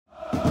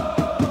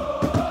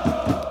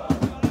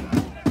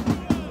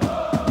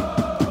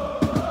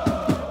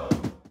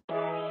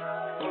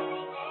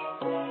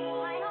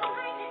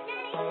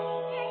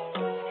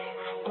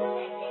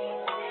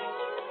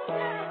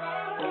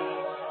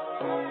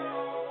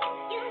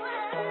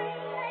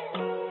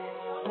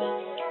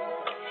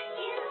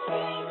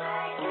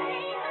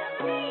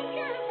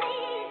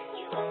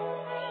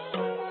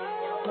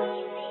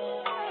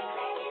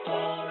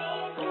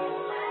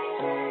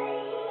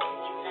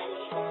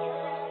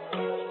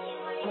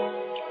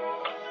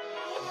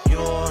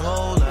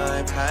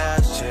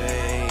time has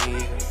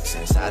changed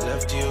since I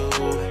left you.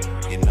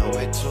 You know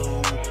it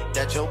too,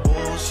 that your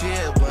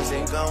bullshit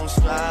wasn't gon'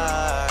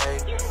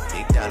 slide.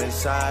 Deep down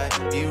inside,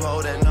 you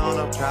holding on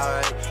to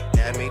pride,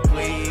 had me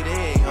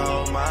bleeding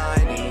on my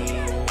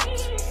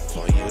knees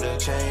for you to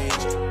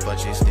change,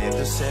 but you still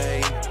the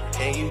same.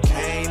 And you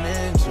came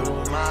into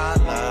my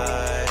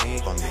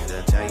life for me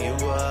to turn you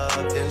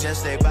up, then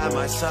just stay by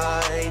my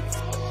side.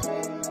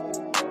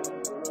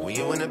 When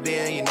you in the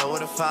bin, you know where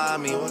to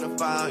find me.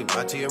 You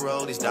brought to your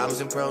roll, these diamonds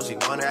and pearls. You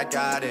wonder I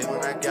got it.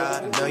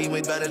 I know you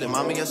ain't better than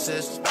mama, your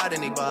sisters, about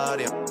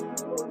anybody.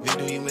 Who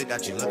do you with?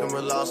 Got you looking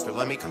real lost, but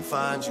let me come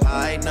find you.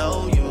 I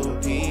know you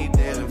peeped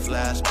in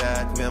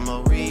flashback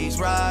memories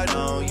right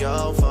on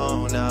your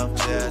phone up.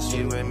 Just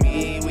you and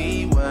me,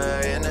 we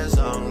were in the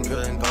zone.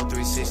 Couldn't go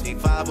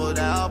 365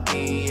 without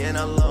being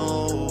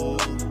alone.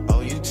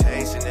 Oh, you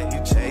chasing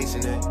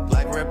it,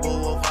 like Red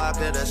Bull or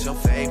vodka, that's your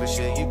favorite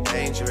shit. You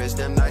dangerous,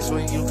 them nights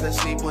when you could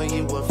sleep when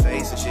you were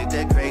facing shit,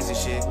 that crazy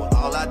shit. Well,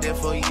 all I did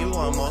for you,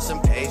 I'm on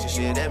some patient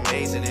shit,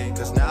 amazing it.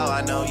 Cause now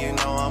I know you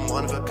know I'm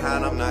one of a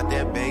kind, I'm not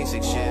that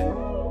basic shit.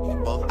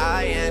 Both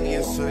I and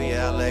you, so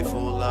yeah, LA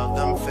full of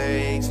them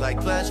fakes.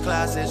 Like flash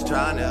classes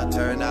trying to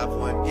turn up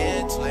when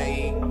it's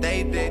late.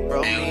 They big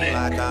bro me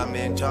like I'm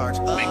in charge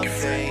of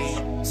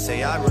fame.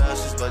 Say I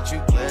rush this, but you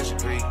pleasure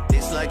creep.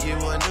 It's like you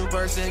a new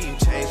person, you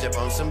changed up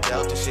on some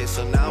Delta shit.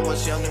 So now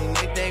what's your new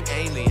nickname?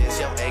 Alias,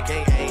 your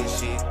AKA and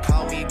shit.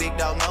 Call me big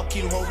dog, no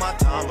you hold my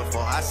tongue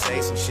before I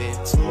say some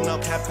shit. Smooth no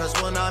cap, cause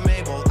when I'm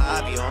able,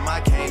 I be on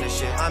my cane and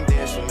shit. I'm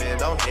dancing, man,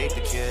 don't hate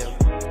the kid.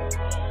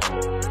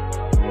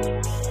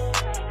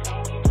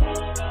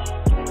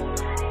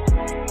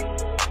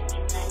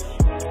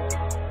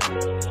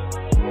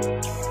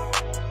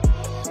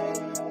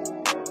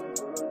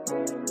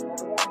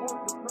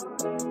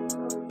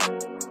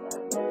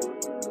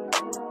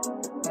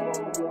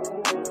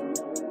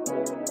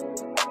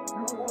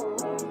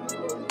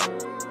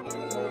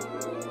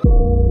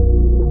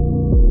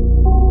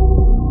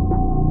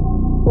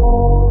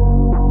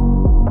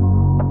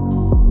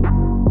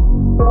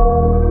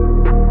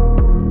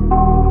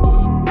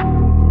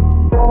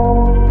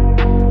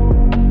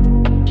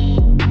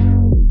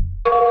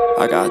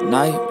 I got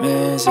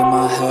nightmares in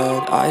my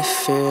head, I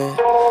fear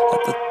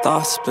that the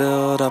thoughts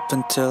build up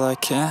until I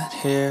can't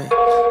hear,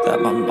 that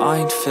my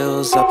mind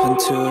fills up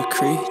into a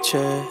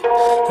creature,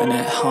 and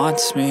it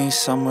haunts me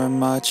somewhere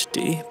much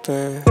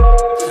deeper.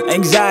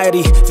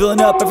 Anxiety,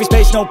 filling up every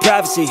space, no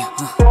privacy.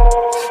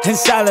 And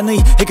silently,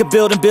 it could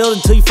build and build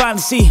until you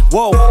finally see,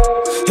 whoa,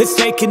 it's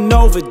taking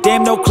over,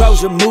 damn no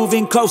closure,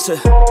 moving closer.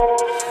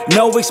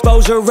 No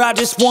exposure, I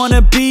just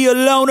wanna be a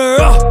loner.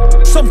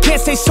 Some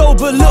can't stay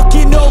sober,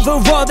 looking over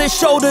all their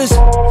shoulders,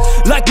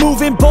 like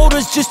moving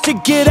boulders just to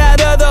get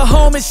out of the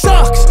home. It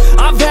sucks,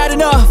 I've had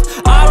enough,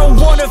 I don't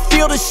wanna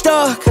feel the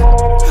stuck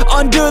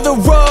under the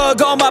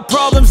rug, all my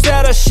problems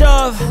that I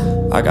shove.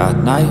 I got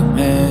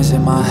nightmares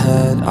in my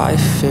head, I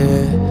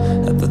fear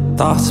that the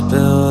thoughts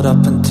build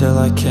up until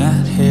I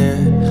can't hear,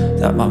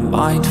 that my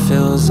mind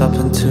fills up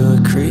into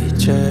a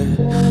creature,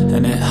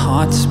 and it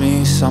haunts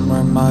me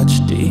somewhere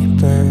much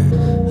deeper.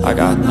 I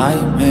got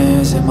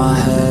nightmares in my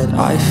head,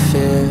 I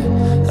fear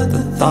that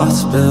the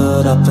thoughts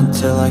build up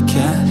until I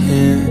can't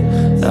hear,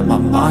 that my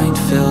mind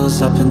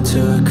fills up into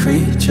a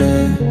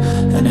creature,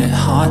 and it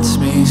haunts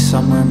me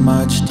somewhere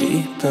much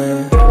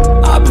deeper.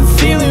 I've been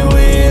feeling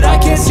weird, I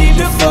can't seem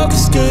to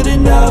focus good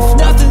enough.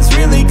 Nothing's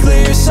really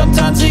clear,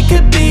 sometimes it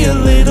could be a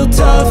little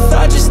tough.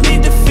 I just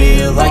need to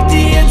feel like the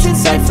end's in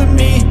sight